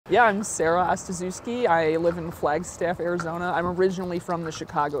Yeah, I'm Sarah Ostaszewski. I live in Flagstaff, Arizona. I'm originally from the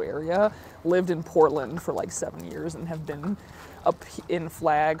Chicago area, lived in Portland for like 7 years and have been up in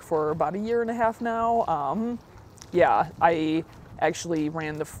Flag for about a year and a half now. Yeah, I actually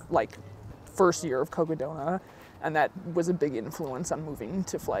ran the first year of Cocodona, and that was a big influence on moving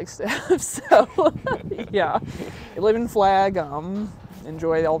to Flagstaff. So yeah, I live in Flag,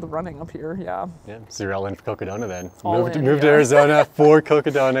 enjoy all the running up here, yeah. Yeah, so you're all in for Cocodona then. Moved to Arizona for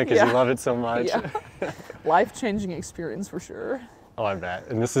Cocodona because you love it so much. Yeah. Life-changing experience for sure. Oh, I bet.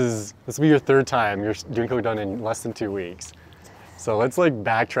 And this will be your third time. You're doing Cocodona in less than 2 weeks. So let's like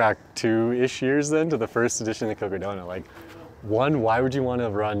backtrack 2-ish years then to the first edition of Cocodona. Like, one, why would you want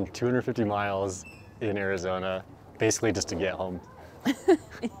to run 250 miles in Arizona, basically just to get home?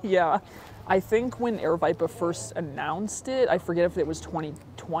 Yeah, I think when Airvipa first announced it, I forget if it was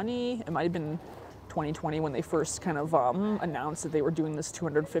 2020, it might have been 2020 when they first kind of announced that they were doing this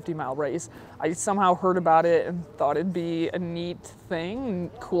 250-mile race. I somehow heard about it and thought it'd be a neat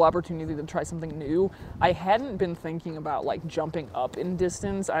thing, cool opportunity to try something new. I hadn't been thinking about like jumping up in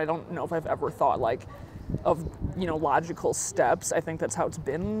distance. I don't know if I've ever thought like of, you know, logical steps. I think that's how it's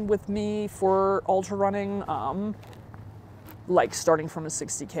been with me for ultra running. Like starting from a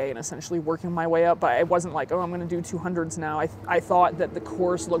 60K and essentially working my way up, but I wasn't like, oh, I'm gonna do 200s now. I thought that the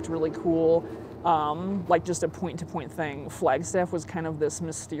course looked really cool, like just a point-to-point thing. Flagstaff was kind of this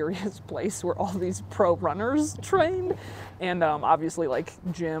mysterious place where all these pro runners trained, and obviously like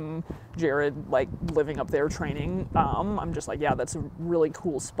Jim, Jared, like living up there training, I'm just like, yeah, that's a really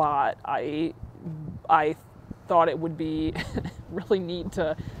cool spot. I thought it would be really neat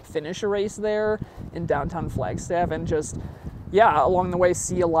to finish a race there in downtown Flagstaff and just, yeah, along the way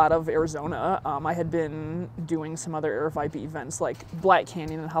see a lot of Arizona. I had been doing some other Airvipa events like Black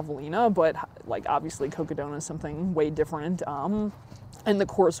Canyon and Javelina, but like obviously Cocodona is something way different. And the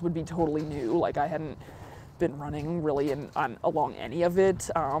course would be totally new. Like I hadn't been running really along any of it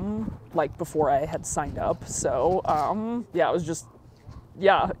like before I had signed up. So yeah, it was just,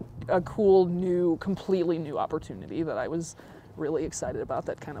 yeah, a cool new, completely new opportunity that I was really excited about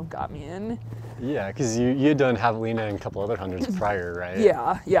that kind of got me in. Yeah, because you had done Javelina and a couple other hundreds prior, right?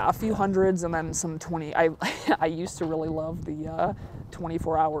 Yeah, a few hundreds and then some 20. I used to really love the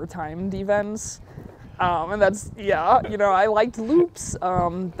 24-hour timed events. And that's, yeah, you know, I liked loops,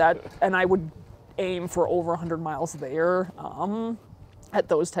 and I would aim for over 100 miles there at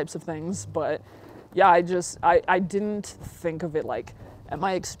those types of things. But yeah, I didn't think of it like, am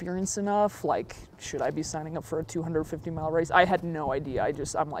I experienced enough? Like, should I be signing up for a 250-mile race? I had no idea.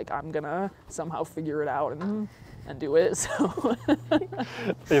 I'm like, I'm gonna somehow figure it out and do it. So.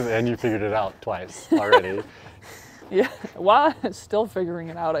 And you figured it out twice already. Yeah, well, still figuring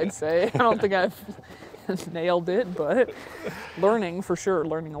it out, I'd say. I don't think I've nailed it, but learning for sure.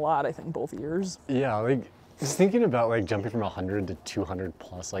 Learning a lot, I think, both years. Yeah, like just thinking about like jumping from 100 to 200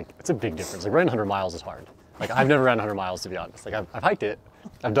 plus, like it's a big difference. Like running 100 miles is hard. Like I've never ran 100 miles to be honest. Like I've hiked it,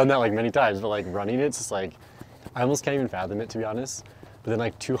 I've done that like many times, but like running it's just like, I almost can't even fathom it to be honest. But then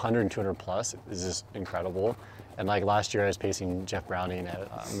like 200 and 200 plus is just incredible. And like last year I was pacing Jeff Browning at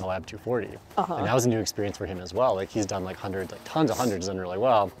Moab 240. And that was a new experience for him as well. Like he's done like hundreds, like tons of hundreds, done really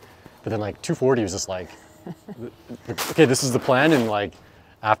well. But then like 240 was just like, okay, this is the plan. And like,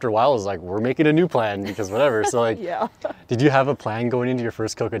 after a while, it was like, we're making a new plan because whatever. So like, yeah. Did you have a plan going into your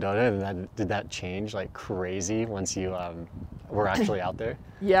first Cocodona, and did that change like crazy once you were actually out there?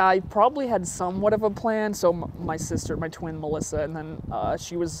 Yeah, I probably had somewhat of a plan. So my sister, my twin Melissa, and then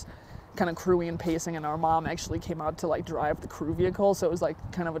she was kind of crewing and pacing, and our mom actually came out to like drive the crew vehicle. So it was like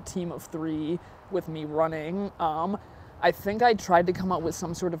kind of a team of 3 with me running. I think I tried to come up with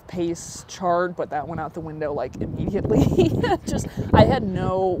some sort of pace chart, but that went out the window like immediately. I had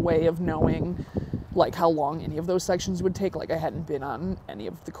no way of knowing like how long any of those sections would take. Like I hadn't been on any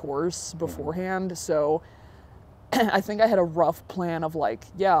of the course beforehand. So I think I had a rough plan of like,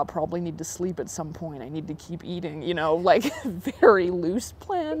 yeah, I'll probably need to sleep at some point. I need to keep eating, you know, like very loose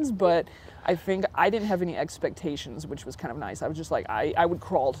plans, but I think I didn't have any expectations, which was kind of nice. I was just like, I would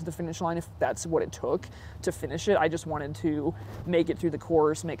crawl to the finish line if that's what it took to finish it. I just wanted to make it through the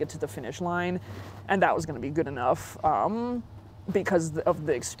course, make it to the finish line, and that was going to be good enough because of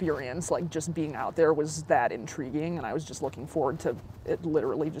the experience. Like just being out there was that intriguing, and I was just looking forward to it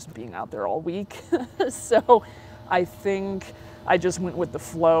literally just being out there all week. So I think I just went with the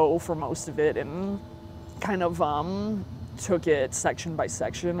flow for most of it and kind of took it section by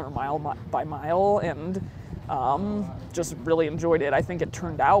section or mile by mile, and just really enjoyed it. I think it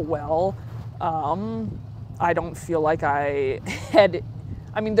turned out well. I don't feel like I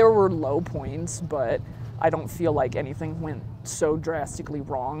mean, there were low points, but I don't feel like anything went so drastically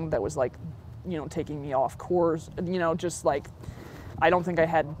wrong that was like, you know, taking me off course, you know, just like, I don't think I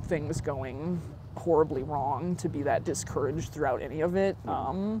had things going horribly wrong to be that discouraged throughout any of it.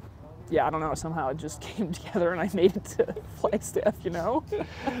 Yeah, I don't know, somehow it just came together and I made it to Flagstaff, you know?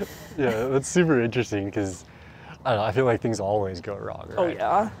 Yeah, that's super interesting because I don't know, I feel like things always go wrong, right? Oh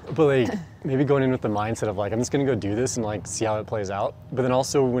yeah. But like maybe going in with the mindset of like, I'm just gonna go do this and like see how it plays out. But then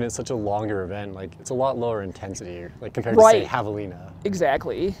also when it's such a longer event, like it's a lot lower intensity, like compared to say Javelina.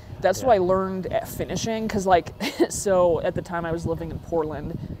 Exactly. That's what I learned at finishing, because like, so at the time I was living in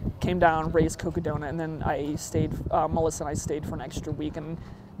Portland, came down, raced Cocodona, and then I stayed, Melissa and I stayed for an extra week and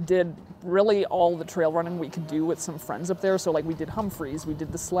did really all the trail running we could do with some friends up there. So like we did Humphreys, we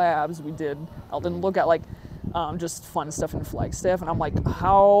did the Slabs, we did Eldon Lookout, like just fun stuff in Flagstaff. And I'm like,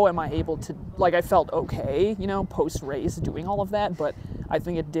 how am I able to, like I felt okay, you know, post-race doing all of that, but I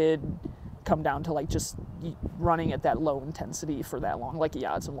think it did come down to like just running at that low intensity for that long. Like,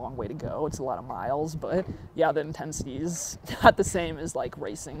 yeah, it's a long way to go. It's a lot of miles, but yeah, the intensity is not the same as like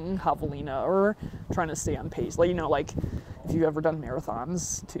racing Javelina or trying to stay on pace. Like, you know, like if you've ever done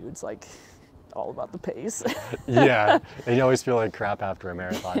marathons too, it's like all about the pace. Yeah, and you always feel like crap after a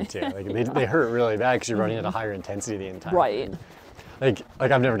marathon too. Like they hurt really bad because you're running at a higher intensity the entire Right. time.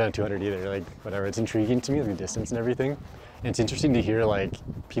 Like I've never done 200 either. Like whatever, it's intriguing to me, the distance and everything. And it's interesting to hear like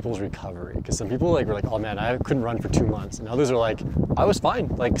people's recovery, because some people like were like, oh man, I couldn't run for 2 months, and others are like, I was fine,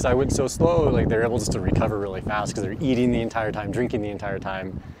 like because I went so slow. Like they're able just to recover really fast because they're eating the entire time, drinking the entire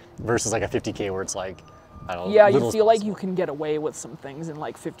time, versus like a 50K where it's like, I don't know. Yeah, you feel like you can get away with some things in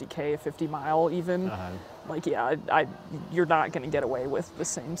like 50K, 50 mile even. Like, yeah, you're not going to get away with the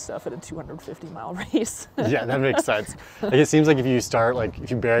same stuff at a 250 mile race. Yeah, that makes sense. Like it seems like if you start, like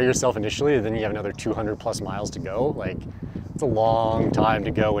if you bury yourself initially, then you have another 200 plus miles to go. Like it's a long time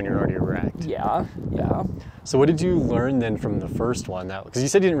to go when you're already wrecked. Yeah, yeah. So what did you learn then from the first one? That because you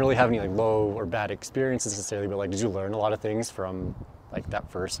said you didn't really have any like low or bad experiences necessarily, but like did you learn a lot of things from like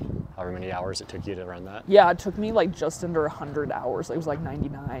that first however many hours it took you to run that? Yeah, it took me like just under 100 hours. It was like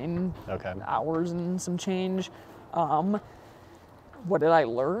 99 hours and some change. What did I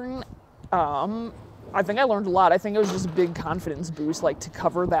learn? I think I learned a lot. I think it was just a big confidence boost, like to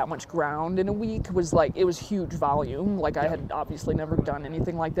cover that much ground in a week was like, it was huge volume. Like I had obviously never done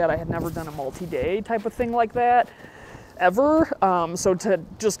anything like that. I had never done a multi-day type of thing like that ever. So to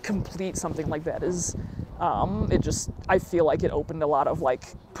just complete something like that is, I feel like it opened a lot of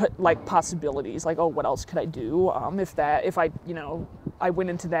like possibilities, like, oh, what else could I do? If I, you know, I went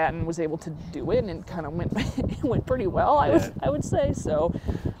into that and was able to do it and it kind of went pretty well, I would say. So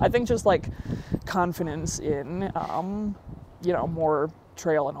I think just like confidence in, you know, more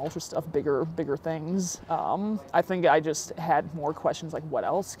trail and ultra stuff, bigger things. I think I just had more questions like, what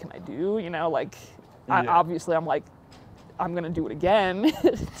else can I do? You know, like obviously I'm like, I'm gonna do it again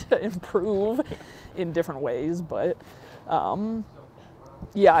to improve in different ways, but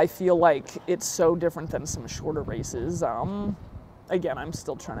yeah, I feel like it's so different than some shorter races. Again, I'm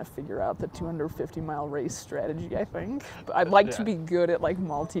still trying to figure out the 250 mile race strategy, I think. But I'd like to be good at like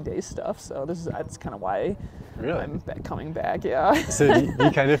multi-day stuff, so that's kind of why I'm coming back, So do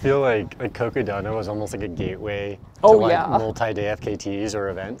you kind of feel like Cocodona was almost like a gateway to multi-day FKTs or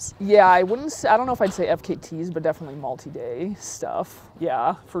events? Yeah, I don't know if I'd say FKTs, but definitely multi-day stuff.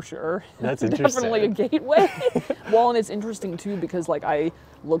 Yeah, for sure. That's interesting. Definitely a gateway. Well, and it's interesting too because like I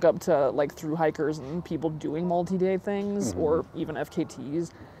look up to like through hikers and people doing multi-day things or even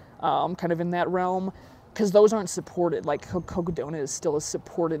FKTs, kind of in that realm, because those aren't supported. Like Cocodona is still a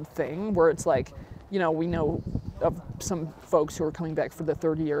supported thing where it's like, you know, we know of some folks who are coming back for the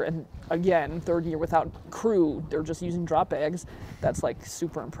third year, and again, third year without crew, they're just using drop bags. That's like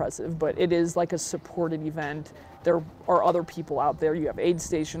super impressive, but it is like a supported event. There are other people out there. You have aid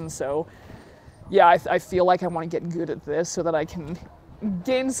stations, so yeah, I feel like I want to get good at this so that I can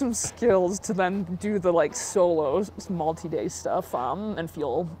gain some skills to then do the like solo multi-day stuff and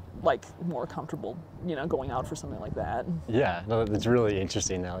feel like more comfortable, you know, going out for something like that. Yeah, no, it's really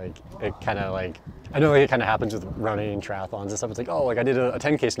interesting now. Like it kind of like, I know like it kind of happens with running triathlons and stuff. It's like, oh, like I did a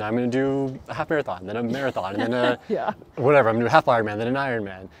 10K, so now I'm going to do a half marathon, then a marathon, and then whatever, I'm going to do a half Ironman, then an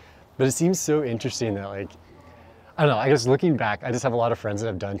Ironman. But it seems so interesting that like, I don't know, I guess looking back, I just have a lot of friends that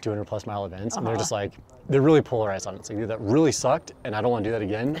have done 200 plus mile events and they're just like, they're really polarized on it. It's like, that really sucked and I don't want to do that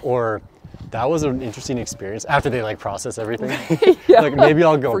again. Or that was an interesting experience after they like process everything. Like maybe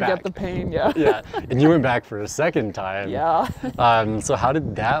I'll go back. Forget the pain, Yeah, and you went back for a second time. Yeah. So how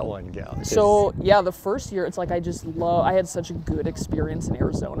did that one go? So yeah, the first year, it's like I had such a good experience in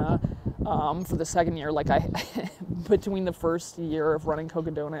Arizona. For the second year, like between the first year of running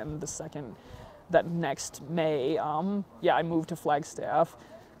Cocodona and the second that next May, yeah, I moved to Flagstaff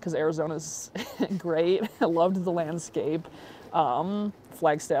because Arizona's great. I loved the landscape.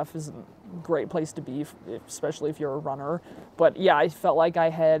 Flagstaff is a great place to be, especially if you're a runner. But yeah, I felt like I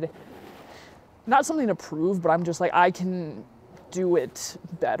had not something to prove, but I'm just like, I can do it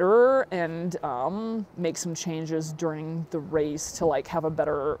better and make some changes during the race to like have a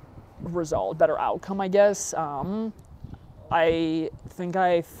better result, better outcome, I guess. I think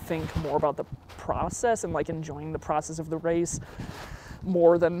more about the process and like enjoying the process of the race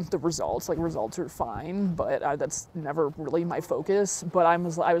more than the results. Like results are fine, but that's never really my focus. But I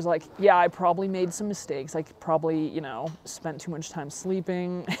was like, yeah, I probably made some mistakes. I probably, you know, spent too much time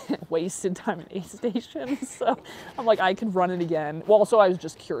sleeping, wasted time in aid stations. So I'm like, I can run it again. Well, also I was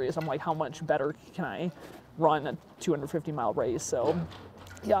just curious. I'm like, how much better can I run a 250-mile race? So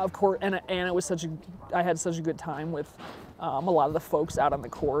yeah, of course. And it was I had such a good time with a lot of the folks out on the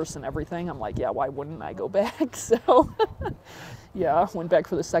course and everything. I'm like, yeah, why wouldn't I go back? So yeah, went back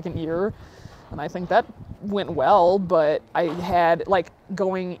for the second year, and I think that went well, but I had, like,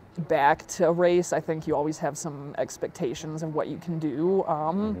 going back to a race, I think you always have some expectations of what you can do.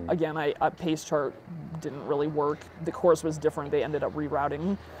 Again, a pace chart didn't really work. The course was different. They ended up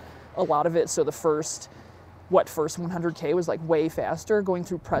rerouting a lot of it, so the first 100K was, like, way faster going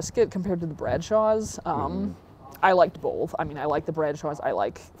through Prescott compared to the Bradshaws. I liked both. I mean, I like the Bradshaws. I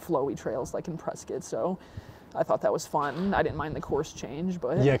like flowy trails, like in Prescott, so I thought that was fun. I didn't mind the course change,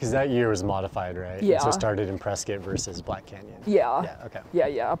 but... Yeah, because that year was modified, right? Yeah. So it started in Prescott versus Black Canyon. Yeah. Yeah, okay.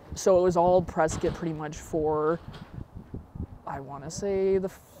 Yeah. So it was all Prescott pretty much for, I want to say, the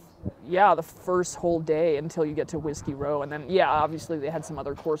first whole day until you get to Whiskey Row. And then, yeah, obviously they had some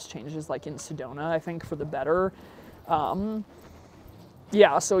other course changes, like in Sedona, I think, for the better.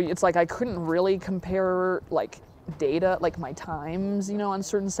 Yeah, so it's like I couldn't really compare, like, data, like my times, you know, on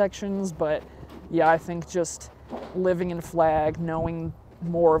certain sections, but... Yeah, I think just living in Flag, knowing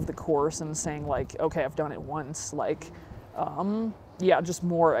more of the course and saying like, okay, I've done it once, like, yeah, just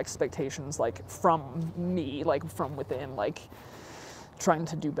more expectations, like from me, like from within, like trying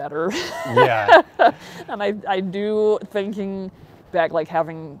to do better. Yeah. And I do, thinking back, like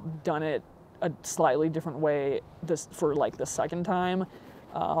having done it a slightly different way for like the second time,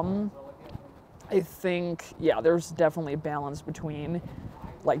 I think, yeah, there's definitely a balance between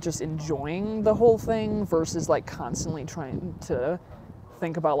like just enjoying the whole thing versus like constantly trying to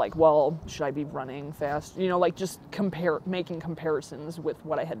think about like, well, should I be running fast? You know, like just making comparisons with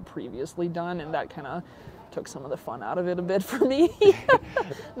what I had previously done, and that kind of took some of the fun out of it a bit for me.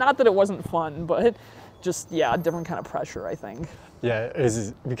 Not that it wasn't fun, but just, yeah, a different kind of pressure, I think. Yeah,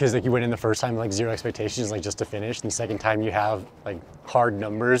 is because like you went in the first time like zero expectations, like just to finish, and the second time you have like hard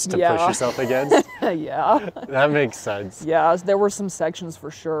numbers to push yourself against. Yeah. That makes sense. Yeah, there were some sections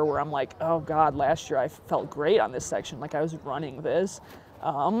for sure where I'm like, oh God, last year I felt great on this section, like I was running this.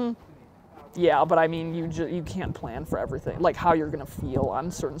 Yeah, but I mean, you can't plan for everything, like how you're gonna feel on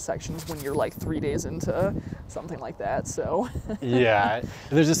certain sections when you're like 3 days into something like that. So yeah, and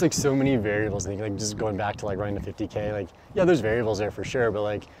there's just like so many variables. I think like just going back to like running the 50K, like yeah, there's variables there for sure, but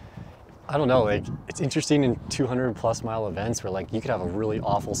like I don't know, like it's interesting in 200+ mile events where like you could have a really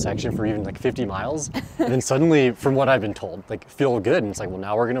awful section for even like 50 miles, and then suddenly, from what I've been told, like feel good, and it's like, well,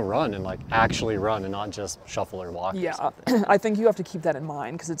 now we're gonna run and like actually run and not just shuffle or walk. Yeah, I think you have to keep that in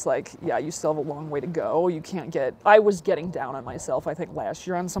mind because it's like, yeah, you still have a long way to go. You can't I was getting down on myself, I think, last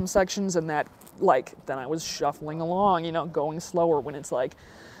year on some sections, and that like then I was shuffling along, you know, going slower when it's like,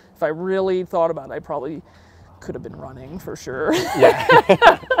 if I really thought about it, I probably could have been running for sure.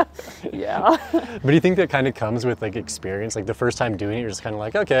 Yeah. Yeah. But do you think that kind of comes with like experience? Like the first time doing it, you're just kind of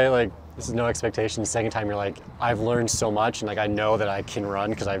like, okay, like this is no expectation. The second time you're like, I've learned so much and like I know that I can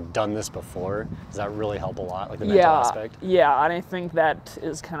run because I've done this before. Does that really help a lot, like the mental aspect? Yeah, and I think that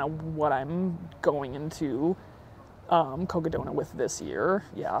is kind of what I'm going into Cocodona with this year.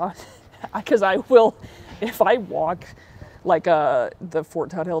 Yeah. Because I will, if I walk like the Fort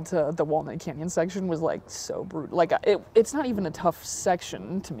Todd Hill to the Walnut Canyon section was like so brutal. Like it's not even a tough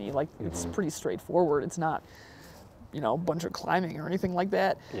section to me. Like it's pretty straightforward. It's not, you know, a bunch of climbing or anything like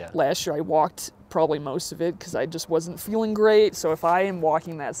that. Yeah. Last year I walked probably most of it because I just wasn't feeling great. So if I am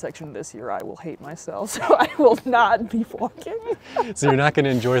walking that section this year, I will hate myself. So I will not be walking. So you're not going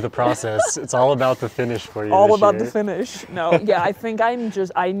to enjoy the process. It's all about the finish for you. All about the finish. No, yeah, I think I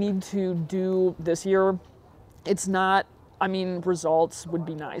need to do this year. It's not, I mean, results would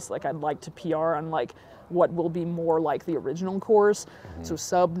be nice. Like I'd like to PR on like what will be more like the original course. So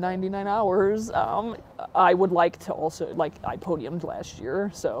sub 99 hours. I would like to also, like I podiumed last year.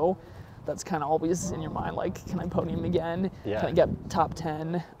 So That's kind of always in your mind, like, can I podium again? Yeah. Can I get top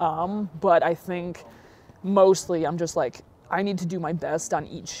 10? But I think mostly I'm just like, I need to do my best on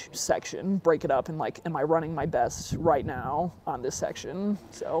each section, break it up, and like, am I running my best right now on this section?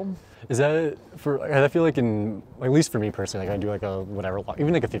 So. Is that for, I feel like at least for me personally, like I do like a whatever,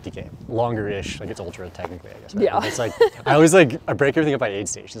 even like a 50K, longer-ish, like it's ultra technically, I guess. Right? Yeah. It's like, I always like, I break everything up by aid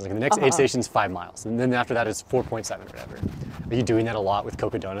stations. Like the next aid station is 5 miles. And then after that is 4.7 or whatever. Are you doing that a lot with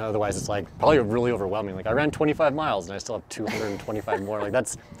Cocodona? Otherwise it's like probably really overwhelming. Like I ran 25 miles and I still have 225 more. Like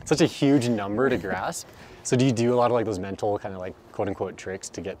that's such a huge number to grasp. So do you do a lot of like those mental kind of like quote unquote tricks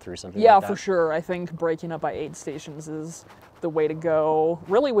to get through something Yeah, like that? for sure. I think breaking up by aid stations is the way to go,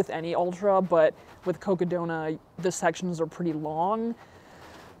 really with any ultra, but with Cocodona, the sections are pretty long.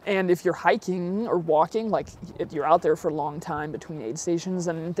 And if you're hiking or walking, like you're out there for a long time between aid stations,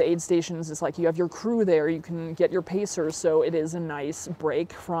 and the aid stations, it's like you have your crew there, you can get your pacers, so it is a nice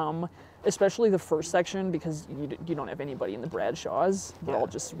break from, especially the first section, because you don't have anybody in the Bradshaws. They're all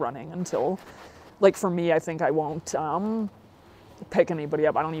just running until, like for me, I think I won't pick anybody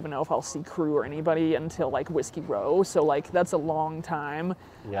up. I don't even know if I'll see crew or anybody until like Whiskey Row. So like that's a long time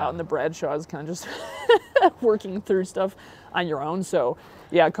out in the Bradshaws, kind of just working through stuff on your own. So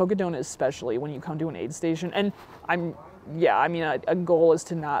yeah, Cocodona especially when you come to an aid station. And I mean, a goal is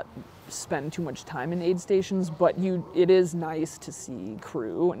to not spend too much time in aid stations, but it is nice to see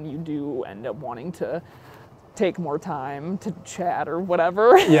crew, and you do end up wanting to take more time to chat or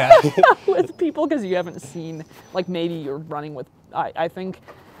whatever with people, because you haven't seen, like maybe you're running with, I think,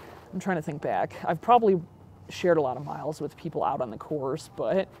 I'm trying to think back, I've probably shared a lot of miles with people out on the course,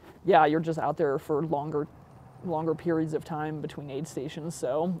 but yeah, you're just out there for longer periods of time between aid stations,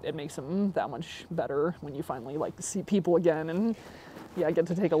 so it makes them that much better when you finally like see people again and get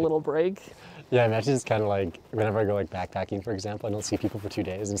to take a little break. Yeah, I imagine it's kind of like whenever I go like backpacking, for example, I don't see people for 2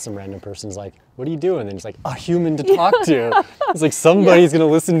 days and some random person's like, what are you doing? And it's like a human to talk to. It's like somebody's gonna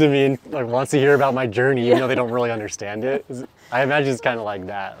listen to me and like wants to hear about my journey even though they don't really understand it. I imagine it's kind of like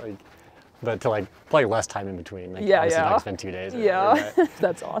that, like, but to like probably less time in between. Like, obviously not spend 2 days.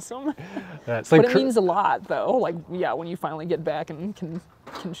 That's awesome. It's but like it means a lot though, like when you finally get back and can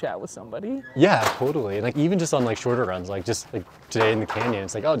chat with somebody. Yeah, totally. Like even just on like shorter runs, like just like today in the canyon,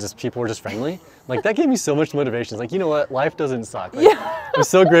 it's like, oh, just people were just friendly. Like that gave me so much motivation. It's like, you know what, life doesn't suck. Like, I'm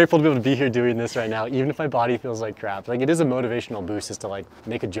so grateful to be able to be here doing this right now, even if my body feels like crap. Like it is a motivational boost just to like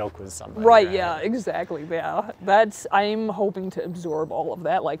make a joke with somebody. Right, yeah, exactly. Yeah, I'm hoping to absorb all of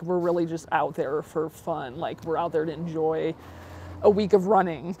that. Like we're really just out there for fun. Like we're out there to enjoy a week of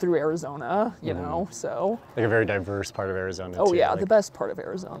running through Arizona, you know, so. Like a very diverse part of Arizona Oh too. yeah, like, the best part of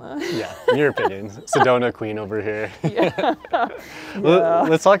Arizona. Yeah, in your opinion. Sedona queen over here. Yeah.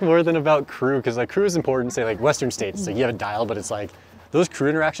 Let's talk more then about crew, because like crew is important. Say like Western states, like you have a dial, but it's like those crew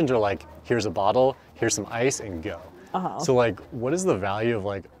interactions are like, here's a bottle, here's some ice, and go. So like, what is the value of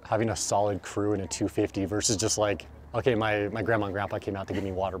like having a solid crew in a 250 versus just like, okay, my grandma and grandpa came out to give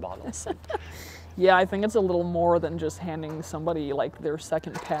me water bottles. Yeah, I think it's a little more than just handing somebody like their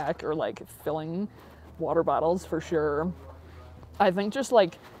second pack or like filling water bottles for sure. I think just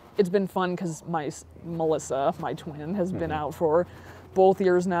like it's been fun because Melissa, my twin, has been out for both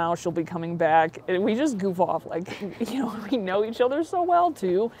years now. She'll be coming back. And we just goof off, like, we know each other so well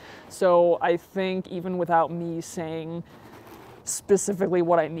too. So I think even without me saying specifically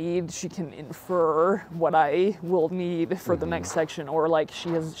what I need, she can infer what I will need for the next section, or like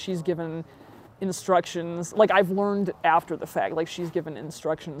she's given instructions, like I've learned after the fact, like she's given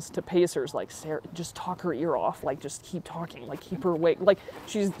instructions to pacers, like, Sarah, just talk her ear off, like just keep talking, like keep her awake, like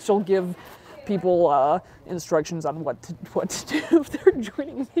she'll give people instructions on what to do if they're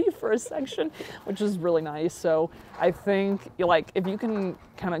joining me for a section, which is really nice. So I think like if you can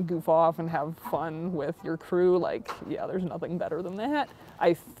kind of goof off and have fun with your crew, like there's nothing better than that.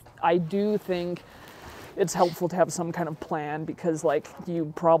 I do think it's helpful to have some kind of plan, because like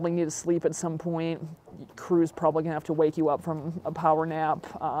you probably need to sleep at some point. Crew's probably gonna have to wake you up from a power nap.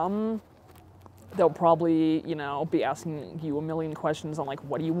 They'll probably, be asking you a million questions on like,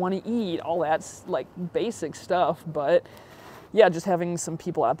 what do you want to eat? All that's like basic stuff. But yeah, just having some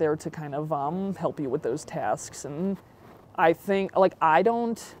people out there to kind of help you with those tasks. And I think like I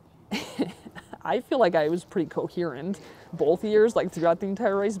feel like I was pretty coherent both years, like throughout the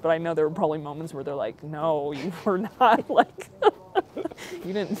entire race, but I know there were probably moments where they're like, no, you were not, like,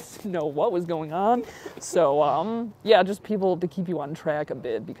 you didn't know what was going on. So, yeah, just people to keep you on track a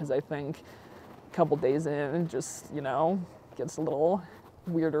bit, because I think a couple days in, it just, gets a little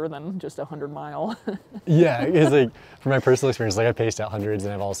weirder than just a 100-mile. Yeah, it's like, from my personal experience, like I paced at hundreds,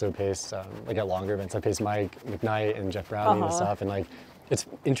 and I've also paced, like at longer events. I paced Mike McKnight and Jeff Browning and stuff, and like, it's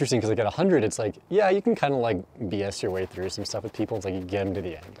interesting because like at 100, it's like, yeah, you can kind of like BS your way through some stuff with people. It's like you get them to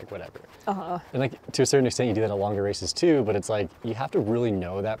the end, like whatever. And like to a certain extent, you do that at longer races too. But it's like you have to really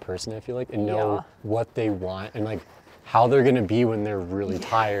know that person, I feel like, and know what they want and like how they're gonna be when they're really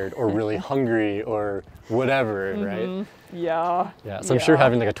tired or really hungry or whatever, right? Yeah. Yeah. So I'm sure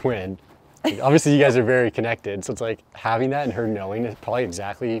having like a twin, like, obviously you guys are very connected. So it's like having that and her knowing it probably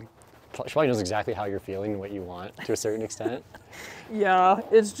exactly. She probably knows exactly how you're feeling and what you want to a certain extent. Yeah,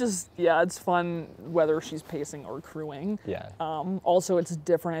 it's just, it's fun whether she's pacing or crewing. Yeah. Also, it's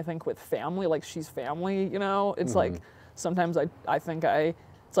different, I think, with family. Like, she's family, you know? It's like, sometimes I think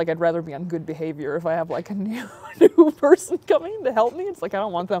it's like I'd rather be on good behavior if I have like a new person coming to help me. It's like I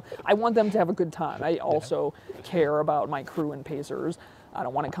want them to have a good time. I also care about my crew and pacers. I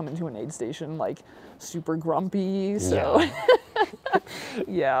don't want to come into an aid station like super grumpy, so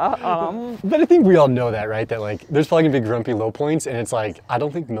But I think we all know that, right? That like there's probably gonna be grumpy low points, and it's like I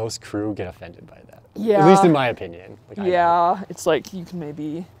don't think most crew get offended by that. Yeah. At least in my opinion. Like, it's like you can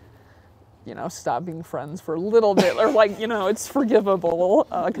maybe, stop being friends for a little bit, or like, it's forgivable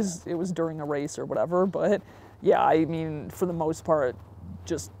because it was during a race or whatever. But yeah, I mean, for the most part,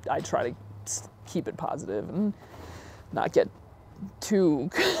 just I try to keep it positive and not get too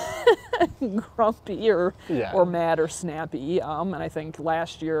grumpy or mad or snappy. And I think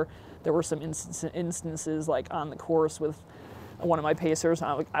last year there were some instances like on the course with one of my pacers,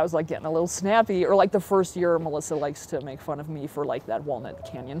 I was like getting a little snappy. Or like the first year, Melissa likes to make fun of me for like that Walnut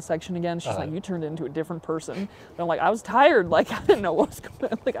Canyon section again. She's like, you turned into a different person. And I'm like, I was tired. Like, I didn't know what was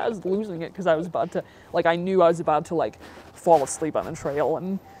going on. Like, I was losing it because I was about to, like, I knew I was about to like fall asleep on the trail,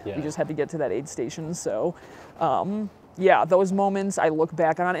 and we just had to get to that aid station. So, yeah, those moments I look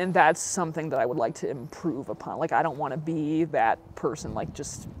back on, and that's something that I would like to improve upon. Like, I don't want to be that person, like,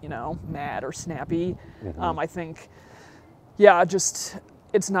 just, mad or snappy. I think, just,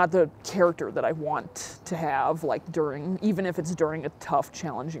 it's not the character that I want to have, like, even if it's during a tough,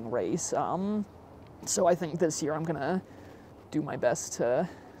 challenging race. So I think this year I'm going to do my best to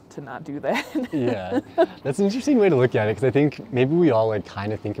not do that. Yeah, that's an interesting way to look at it, because I think maybe we all like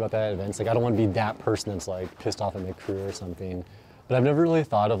kind of think about that at events. Like, I don't want to be that person that's like pissed off at my crew or something. But I've never really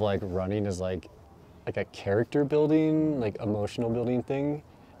thought of like running as like a character building, like emotional building thing.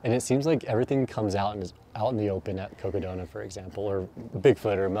 And it seems like everything comes out and is out in the open at Cocodona, for example, or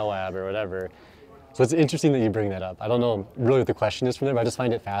Bigfoot or Moab or whatever. So it's interesting that you bring that up. I don't know really what the question is from there, but I just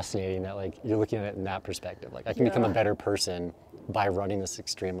find it fascinating that like you're looking at it in that perspective. Like, I can become a better person by running this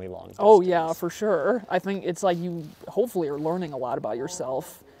extremely long distance. Oh yeah, for sure. I think it's like you hopefully are learning a lot about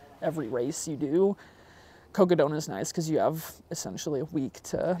yourself every race you do. Cocodona is nice because you have essentially a week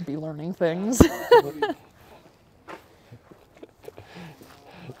to be learning things.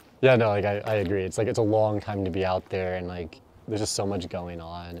 Yeah, no, like I agree. It's like it's a long time to be out there, and like there's just so much going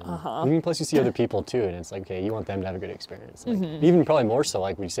on. And even plus you see other people too, and it's like, okay, you want them to have a good experience. Like, even probably more so,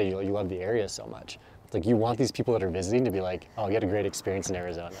 like when you say you love the area so much. It's like you want these people that are visiting to be like, oh, you had a great experience in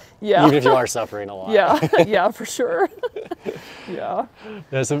Arizona. Yeah. Even if you are suffering a lot. Yeah, for sure. Yeah,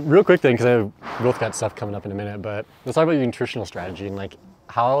 so real quick thing, because I both got stuff coming up in a minute, but let's talk about your nutritional strategy and like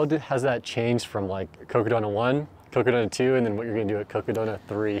how has that changed from like Cocodona 1, Cocodona 2, and then what you're going to do at Cocodona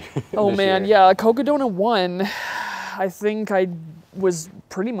 3? Oh man, yeah, Cocodona 1, I think I was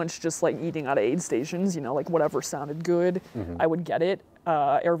pretty much just like eating out of aid stations, like whatever sounded good, I would get it.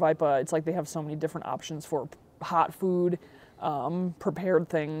 Airvipa, it's like they have so many different options for hot food, prepared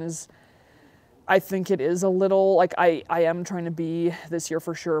things. I think it is a little, like I am trying to be this year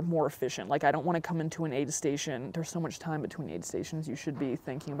for sure more efficient. Like, I don't want to come into an aid station. There's so much time between aid stations. You should be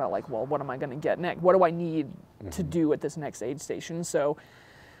thinking about like, well, what am I going to get next? What do I need to do at this next aid station? So,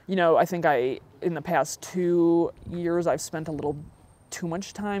 I think in the past 2 years, I've spent a little too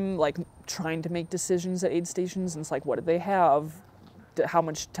much time like trying to make decisions at aid stations. And it's like, what do they have? How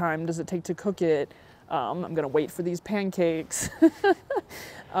much time does it take to cook it? I'm going to wait for these pancakes.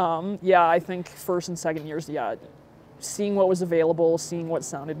 I think first and second years, seeing what was available, seeing what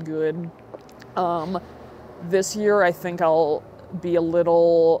sounded good. This year, I think I'll be a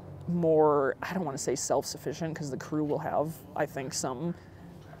little more, I don't want to say self-sufficient, because the crew will have, I think,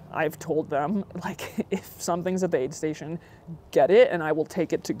 I've told them, like, if something's at the aid station, get it, and I will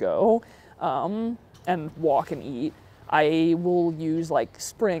take it to go, and walk and eat. I will use like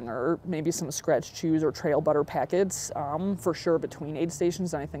spring or maybe some scratch chews or trail butter packets for sure between aid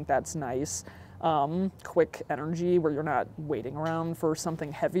stations, and I think that's nice. Quick energy where you're not waiting around for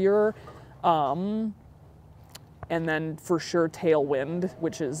something heavier. And then for sure tailwind,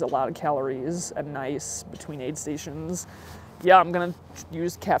 which is a lot of calories and nice between aid stations. Yeah, I'm gonna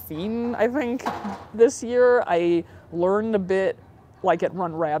use caffeine, I think, this year. I learned a bit like at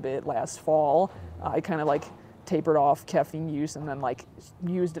Run Rabbit last fall, I kind of like tapered off caffeine use and then like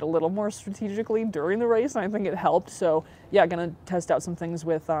used it a little more strategically during the race, and I think it helped. So yeah, gonna test out some things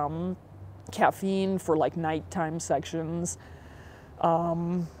with caffeine for like nighttime sections.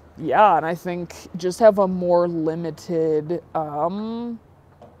 Yeah, and I think just have a more limited,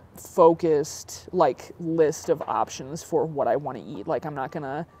 focused like list of options for what I want to eat. Like I'm not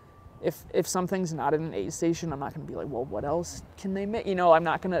gonna, if something's not in an aid station, I'm not gonna be like, well, what else can they make? You know, I'm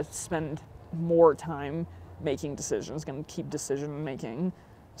not gonna spend more time making decisions. Gonna keep decision making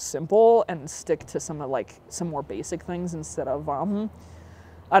simple and stick to some more basic things instead of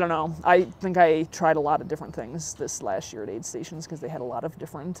I don't know. I think I tried a lot of different things this last year at aid stations because they had a lot of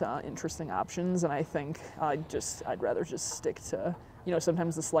different interesting options, and I think I'd rather just stick to, you know,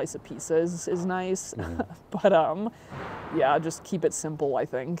 sometimes the slice of pizza is nice, but yeah, just keep it simple, I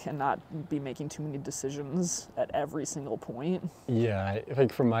think, and not be making too many decisions at every single point. Yeah,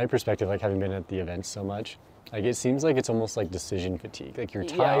 like from my perspective, like having been at the event so much, like it seems like it's almost like decision fatigue. Like you're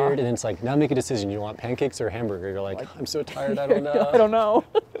tired, and it's like, now make a decision. You want pancakes or a hamburger? You're like, I'm so tired, I don't know. I don't know.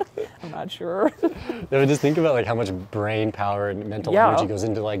 I'm not sure. Yeah, just think about like how much brain power and mental energy goes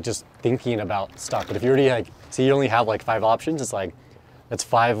into like just thinking about stuff. But if you already like, say you only have like 5 options, it's like, that's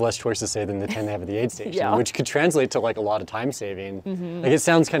 5 less choices, say, than the 10 they have at the aid station, which could translate to like a lot of time saving. Like it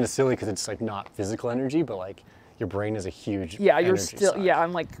sounds kind of silly because it's like not physical energy, but like your brain is a huge you're still suck.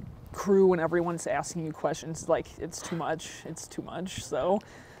 I'm like crew and everyone's asking you questions, like it's too much, so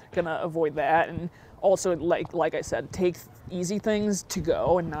gonna avoid that. And also like I said, take easy things to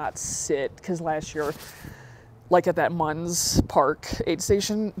go and not sit, because last year, like at that Munns Park aid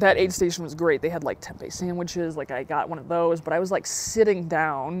station, that aid station was great. They had like tempeh sandwiches, like I got one of those, but I was like sitting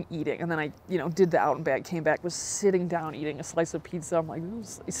down eating, and then I, you know, did the out and back, came back, was sitting down eating a slice of pizza. I'm like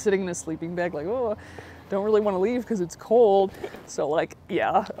sitting in a sleeping bag, like, oh, don't really want to leave because it's cold. So like,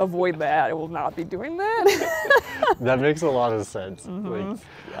 yeah, avoid that. I will not be doing that. That makes a lot of sense. Like,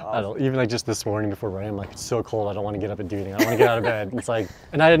 I don't, even like just this morning before running, I'm like, it's so cold, I don't want to get up and do anything. I don't want to get out of bed. It's like,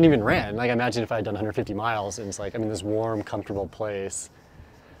 and I hadn't even ran. Like imagine if I had done 150 miles and it's like, I'm in this warm, comfortable place.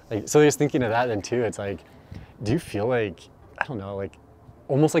 Like, so just thinking of that then too, it's like, do you feel like, I don't know, like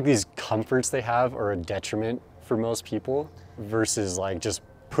almost like these comforts they have are a detriment for most people versus like just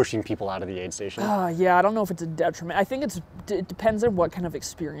pushing people out of the aid station? Yeah, I don't know if it's a detriment. I think it depends on what kind of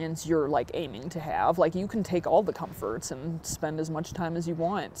experience you're like aiming to have. Like you can take all the comforts and spend as much time as you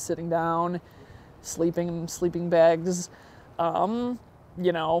want, sitting down, sleeping in sleeping bags, you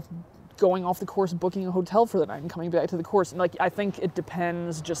know, going off the course, booking a hotel for the night and coming back to the course. And like, I think it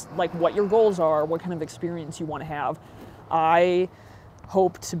depends just like what your goals are, what kind of experience you want to have. I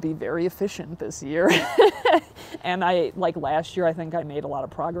hope to be very efficient this year. And I, like last year, I think I made a lot of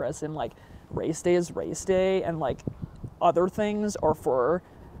progress in like race day is race day, and like other things are for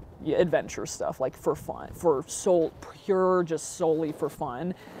adventure stuff, like for fun, pure, just solely for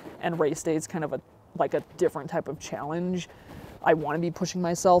fun. And race day is kind of like a different type of challenge. I want to be pushing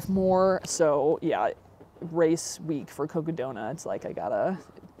myself more. So yeah, race week for Cocodona, it's like I gotta,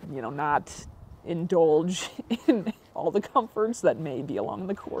 you know, not indulge in all the comforts that may be along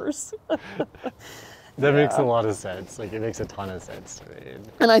the course. That makes a lot of sense. Like it makes a ton of sense.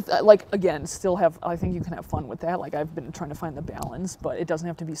 And I like, again, I think you can have fun with that. Like I've been trying to find the balance, but it doesn't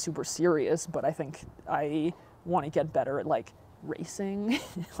have to be super serious. But I think I want to get better at like racing,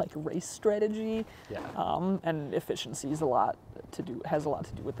 like race strategy. And efficiency has a lot to do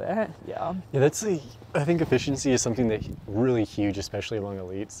with that. Yeah, that's I think efficiency is something that really huge, especially among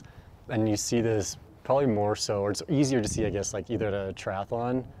elites. And you see this probably more so, or it's easier to see, I guess, like either at a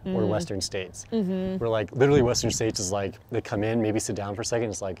triathlon or Western States. Where like literally Western States is like, they come in, maybe sit down for a second,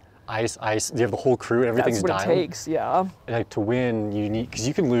 it's like ice, you have the whole crew, everything's dialed. That's what it takes, yeah. And like to win, you need, because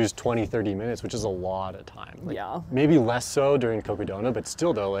you can lose 20, 30 minutes, which is a lot of time. Like, maybe less so during Cocodona, but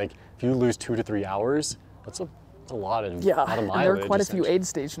still though, like if you lose 2 to 3 hours, that's a lot of mileage. And there are quite a few aid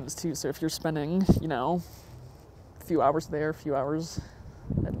stations too, so if you're spending, you know, a few hours there, a few hours,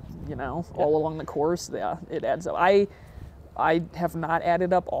 you know, all along the course, it adds up. I have not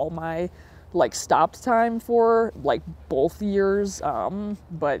added up all my like stopped time for like both years,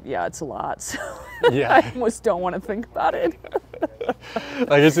 but yeah, it's a lot. So I almost don't want to think about it.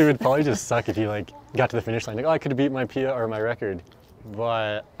 I guess it would probably just suck if you like got to the finish line like, oh, I could have beat my PR or my record,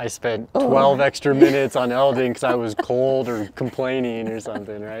 but I spent 12 extra minutes on Eldon because I was cold or complaining or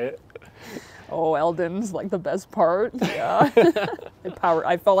something, right? Oh, Eldon's like the best part. Yeah.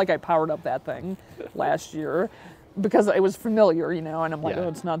 I felt like I powered up that thing last year. because it was familiar, you know, and I'm like, Yeah. oh,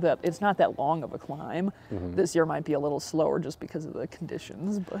 it's not that long of a climb. This year might be a little slower just because of the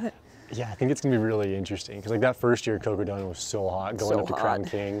conditions, but Yeah, I think it's gonna be really interesting because like that first year Cocodona was so hot going So up to Crown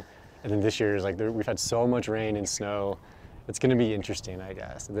hot. King, and then this year is like we've had so much rain and snow. It's gonna be interesting, I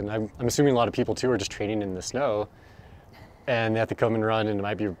guess. And then I'm assuming a lot of people too are just training in the snow, and they have to come and run, and it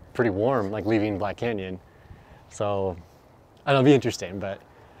might be pretty warm, like leaving Black Canyon. So I don't know, it'll be interesting, but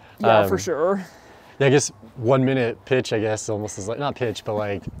yeah, for sure. yeah, I guess 1 minute pitch, I guess, almost is like, not pitch, but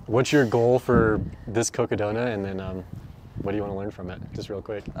like, what's your goal for this Cocodona, and then what do you want to learn from it, just real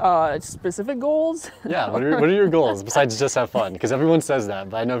quick? Specific goals? Yeah, what are your goals besides just have fun? Because everyone says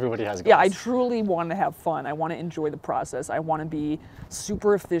that, but I know everybody has goals. Yeah, I truly want to have fun. I want to enjoy the process. I want to be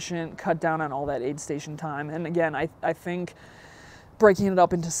super efficient, cut down on all that aid station time. And again, I think breaking it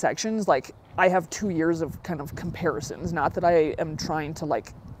up into sections, like I have 2 years of kind of comparisons. Not that I am trying to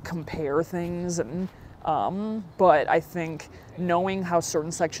like compare things, and but I think knowing how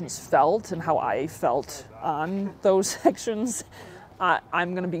certain sections felt and how I felt on those sections,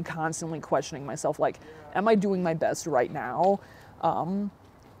 I'm going to be constantly questioning myself, like, am I doing my best right now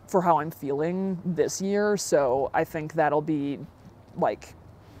for how I'm feeling this year? So I think that'll be like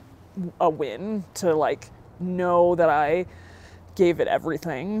a win to like know that I gave it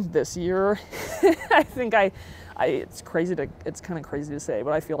everything this year. I think it's kind of crazy to say,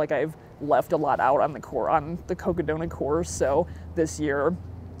 but I feel like I've left a lot out on the Cocodona course. So this year,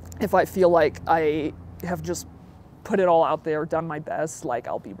 if I feel like I have just put it all out there, done my best, like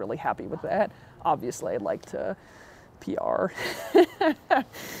I'll be really happy with that. Obviously, I'd like to PR.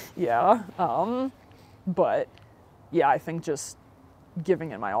 Yeah. But yeah, I think just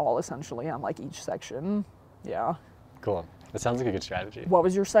giving it my all essentially on like each section. Yeah. Cool. That sounds like a good strategy. What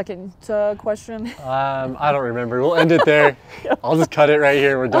was your second question? I don't remember. We'll end it there. I'll just cut it right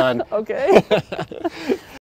here. We're done. Okay.